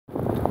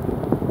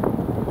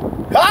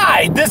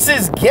Hi, this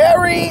is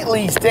Gary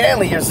Lee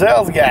Stanley, your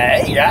sales guy.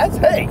 Hey guys,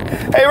 hey,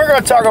 we're going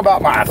to talk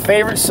about my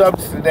favorite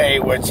subject today,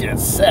 which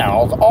is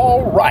sales.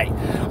 All right,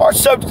 our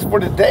subject for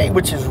today,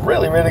 which is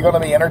really going to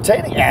be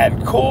entertaining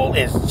and cool,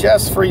 is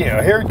just for you.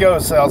 Here it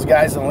goes, sales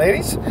guys and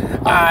ladies.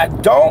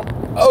 Don't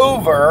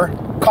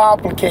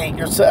overcomplicate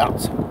your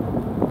sales.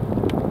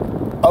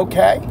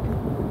 Okay?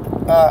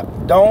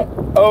 Don't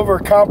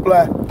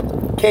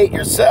overcomplicate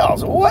your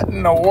sales. What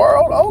in the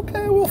world?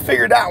 Okay, we'll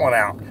figure that one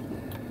out.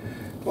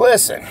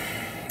 Listen,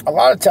 a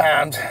lot of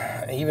times,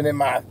 even in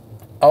my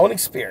own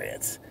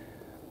experience,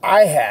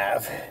 I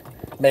have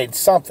made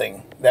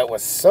something that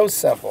was so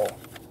simple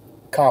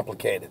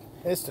complicated.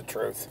 It's the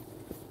truth.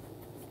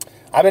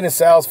 I've been in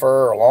sales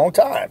for a long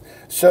time.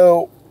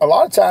 So a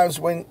lot of times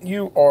when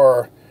you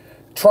are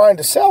trying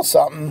to sell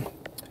something,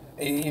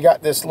 you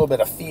got this little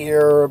bit of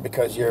fear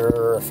because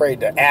you're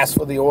afraid to ask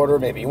for the order.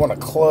 Maybe you want to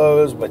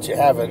close, but you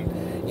haven't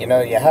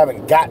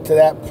got to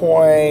that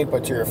point,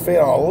 but you're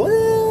feeling a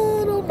little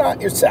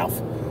not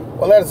yourself.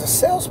 Well, as a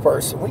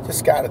salesperson, we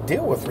just got to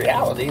deal with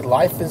reality.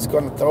 Life is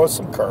going to throw us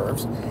some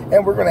curves,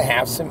 and we're going to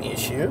have some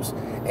issues,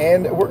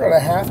 and we're going to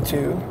have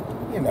to,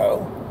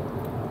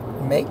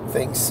 make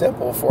things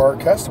simple for our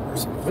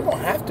customers. We don't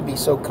have to be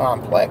so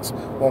complex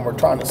when we're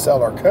trying to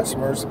sell our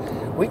customers.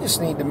 We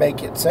just need to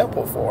make it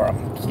simple for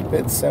them. Keep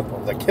it simple.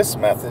 The KISS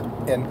method,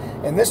 and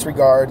in this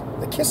regard,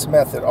 the KISS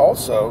method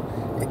also,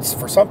 it's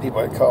for some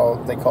people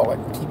they call it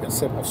keep it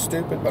simple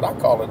stupid, but I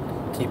call it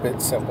keep it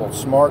simple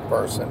smart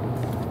person.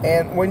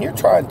 And when you're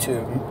trying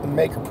to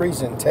make a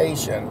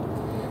presentation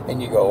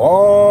and you go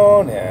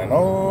on and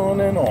on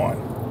and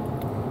on,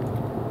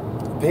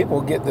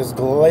 people get this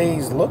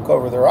glazed look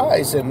over their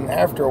eyes, and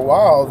after a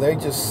while they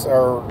just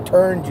are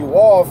turned you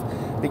off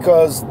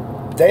because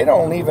they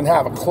don't even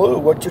have a clue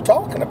what you're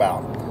talking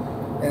about.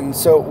 And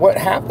so what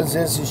happens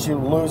is you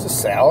lose a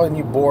sale and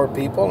you bore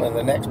people, and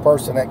the next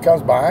person that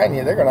comes behind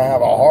you, they're going to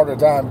have a harder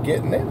time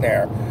getting in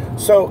there.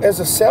 So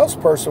as a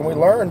salesperson, we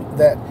learn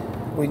that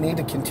we need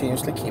to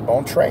continuously keep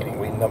on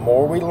training. The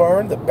more we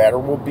learn, the better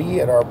we'll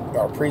be at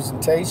our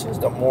presentations.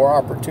 The more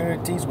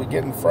opportunities we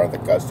get in front of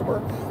the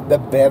customer, the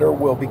better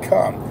we'll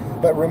become.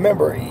 But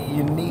remember,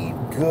 you need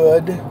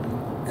good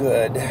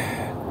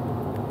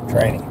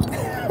training.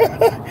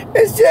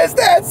 It's just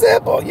that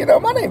simple.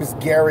 My name is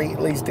Gary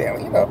Lee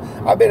Stanley.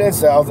 I've been in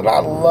sales and I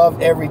love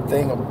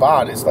everything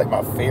about it. It's like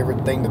my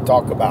favorite thing to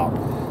talk about.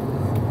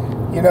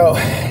 You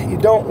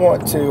don't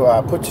want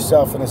to put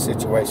yourself in a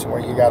situation where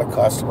you got a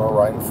customer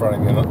right in front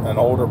of you, an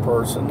older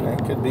person.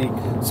 It could be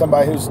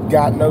somebody who's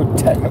got no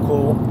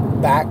technical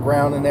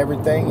background and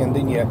everything, and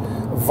then you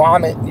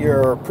vomit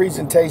your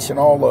presentation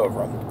all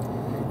over them.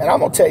 And I'm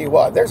going to tell you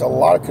what, there's a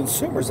lot of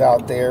consumers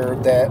out there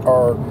that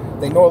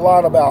they know a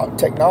lot about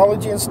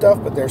technology and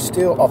stuff, but there's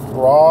still a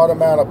broad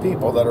amount of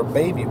people that are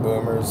baby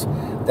boomers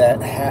that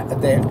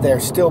they're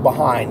still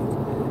behind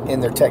in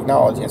their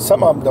technology, and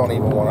some of them don't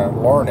even want to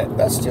learn it.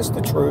 That's just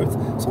the truth.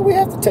 So we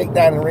have to take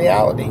that in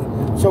reality.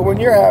 So when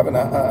you're having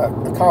a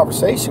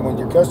conversation with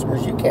your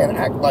customers, you can't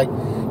act like,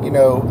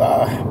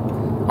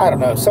 I don't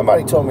know,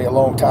 somebody told me a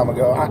long time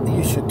ago,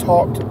 you should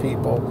talk to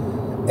people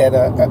at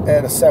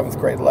a 7th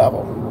grade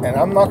level. And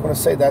I'm not going to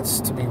say that's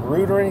to be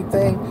rude or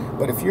anything,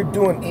 but if you're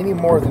doing any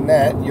more than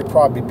that, you're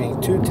probably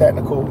being too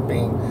technical,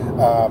 being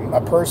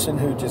a person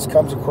who just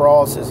comes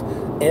across as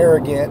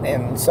arrogant,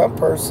 and some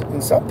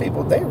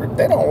people,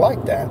 they don't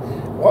like that.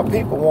 What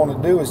people want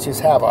to do is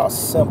just have a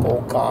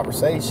simple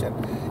conversation.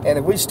 And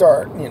if we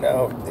start, making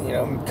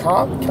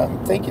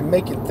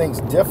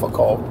things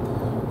difficult,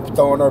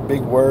 throwing our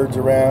big words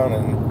around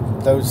and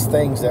those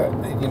things that,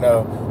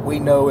 we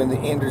know in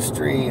the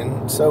industry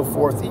and so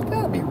forth, you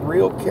got to be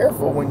real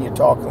careful when you're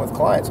talking with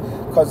clients,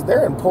 because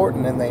they're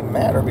important and they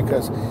matter,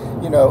 because,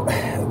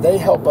 they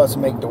help us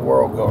make the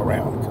world go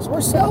around, because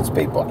we're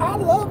salespeople. I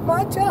love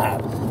my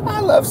job.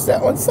 I love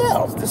selling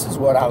sales. This is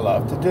what I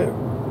love to do.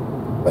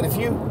 But if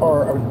you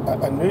are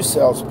a new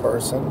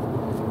salesperson,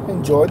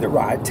 enjoy the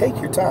ride. Take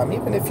your time.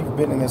 Even if you've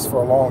been in this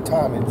for a long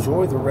time,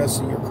 enjoy the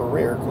rest of your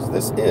career, because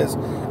this is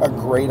a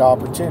great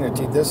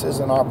opportunity. This is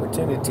an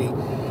opportunity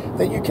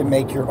that you can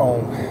make your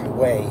own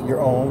way, your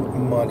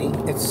own money.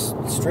 It's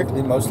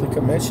strictly mostly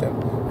commission.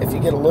 If you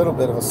get a little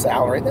bit of a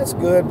salary, that's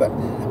good, but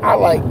I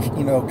like,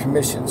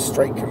 commission,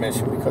 straight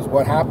commission, because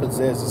what happens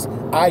is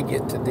I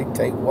get to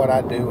dictate what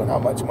I do and how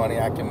much money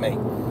I can make.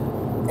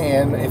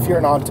 And if you're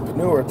an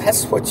entrepreneur,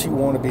 that's what you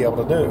want to be able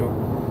to do.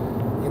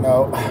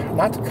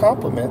 Not to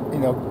compliment,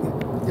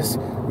 just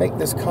make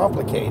this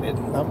complicated.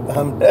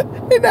 Isn't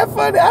that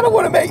funny? I don't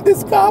want to make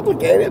this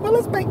complicated, but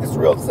let's make this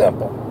real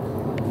simple.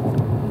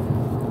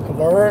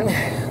 Learn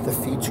the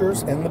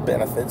features and the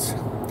benefits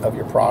of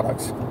your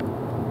products.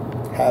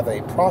 Have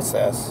a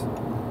process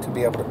to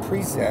be able to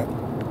present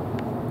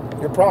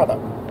your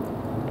product.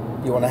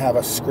 You want to have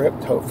a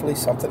script, hopefully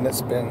something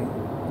that's been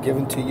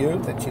given to you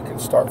that you can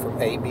start from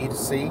A, B to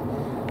C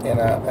in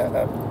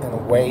a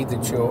way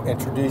that you'll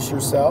introduce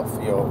yourself.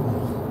 You'll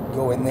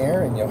go in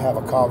there and you'll have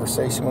a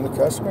conversation with the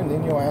customer, and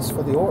then you'll ask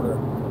for the order.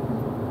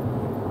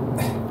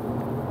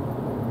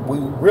 we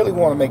really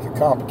want to make it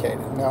complicated.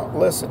 Now,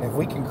 listen, if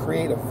we can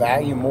create a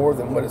value more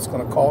than what it's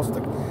going to cost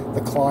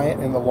the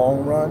client in the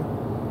long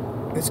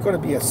run, it's going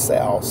to be a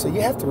sell. So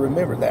you have to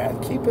remember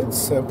that. Keep it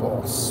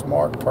simple.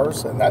 Smart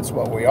person. That's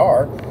what we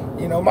are.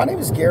 You know, my name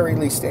is Gary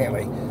Lee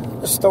Stanley.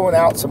 Just throwing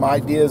out some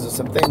ideas and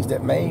some things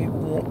that may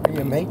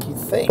make you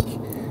think.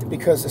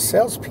 Because as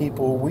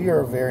salespeople, we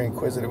are very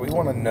inquisitive. We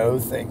want to know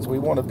things. We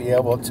want to be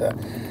able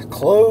to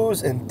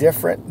close in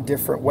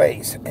different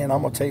ways. And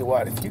I'm going to tell you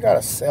what, if you got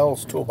a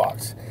sales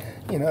toolbox,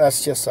 you know,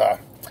 that's just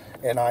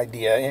an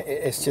idea.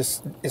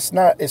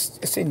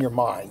 It's in your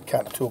mind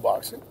kind of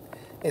toolbox.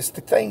 It's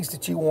the things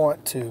that you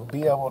want to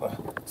be able to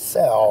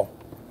sell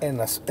in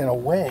a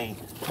way,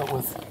 but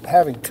with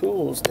having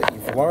tools that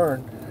you've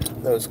learned,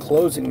 those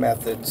closing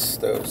methods,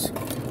 those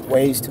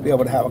ways to be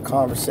able to have a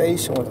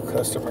conversation with a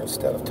customer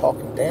instead of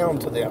talking down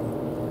to them.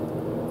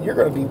 You're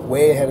going to be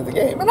way ahead of the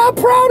game. And I'm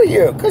proud of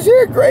you because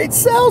you're a great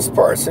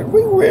salesperson.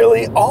 We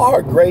really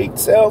are great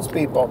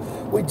salespeople.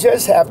 We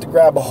just have to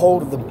grab a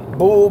hold of the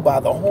bull by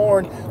the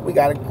horn. We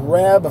got to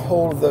grab a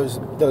hold of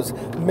those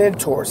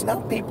mentors,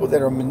 not people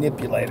that are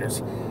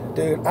manipulators.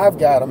 Dude, I've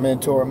got a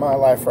mentor in my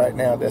life right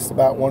now that's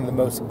about one of the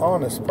most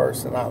honest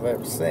person I've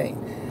ever seen.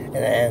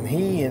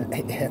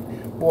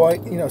 And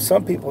boy, you know,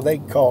 some people, they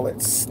call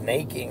it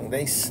snaking.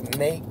 They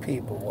snake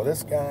people. Well,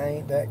 this guy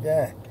ain't that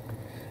guy.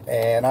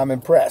 And I'm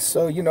impressed.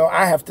 So, you know,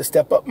 I have to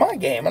step up my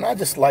game. And I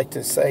just like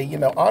to say, you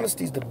know,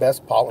 honesty is the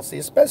best policy,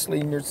 especially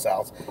in your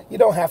sales. You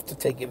don't have to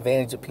take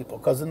advantage of people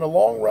because in the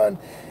long run,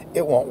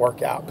 it won't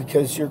work out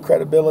because your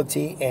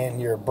credibility and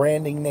your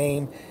branding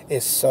name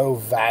is so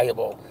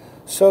valuable.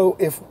 So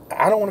if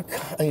I don't want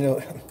to, you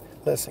know,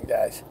 listen,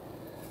 guys,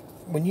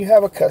 when you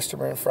have a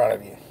customer in front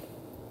of you,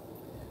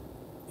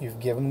 you've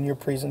given them your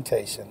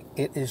presentation,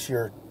 it is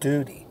your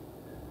duty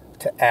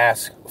to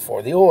ask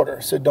for the order.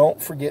 So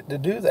don't forget to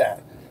do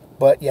that.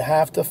 But you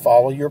have to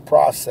follow your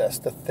process,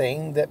 the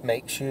thing that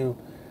makes you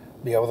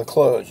be able to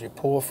close. You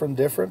pull from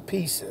different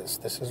pieces.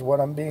 This is what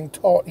I'm being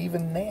taught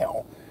even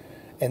now.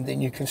 And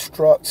then you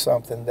construct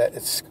something that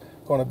it's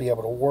going to be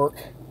able to work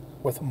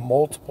with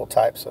multiple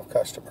types of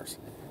customers.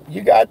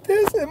 You got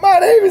this? And my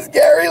name is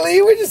Gary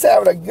Lee. We're just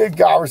having a good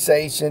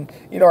conversation.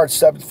 You know, our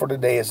subject for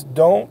today is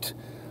don't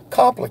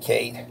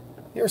complicate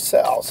your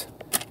sales.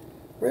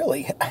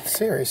 Really, I'm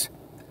serious.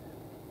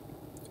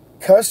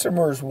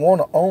 Customers want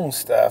to own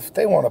stuff.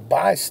 They want to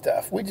buy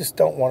stuff. We just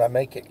don't want to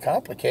make it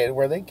complicated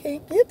where they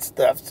can't get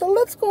stuff. So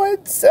let's go ahead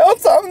and sell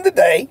something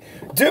today.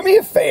 Do me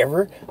a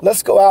favor.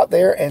 Let's go out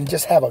there and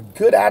just have a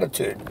good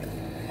attitude.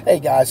 Hey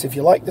guys, if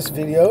you like this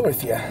video,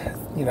 if you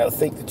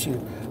think that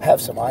you have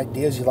some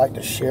ideas you'd like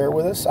to share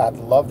with us, I'd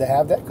love to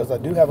have that because I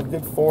do have a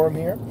good forum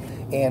here,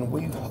 and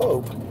we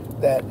hope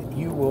that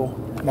you will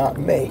not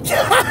make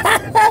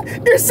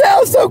your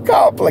sales so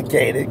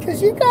complicated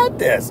because you got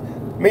this.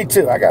 Me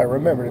too. I got to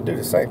remember to do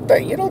the same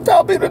thing. You don't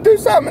tell people to do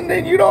something and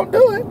then you don't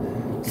do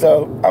it.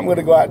 So I'm going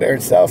to go out there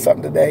and sell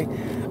something today.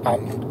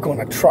 I'm going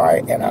to try,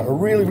 and I'm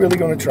really, really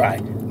going to try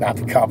not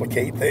to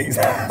complicate things.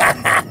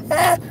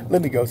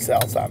 Let me go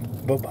sell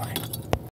something. Bye-bye.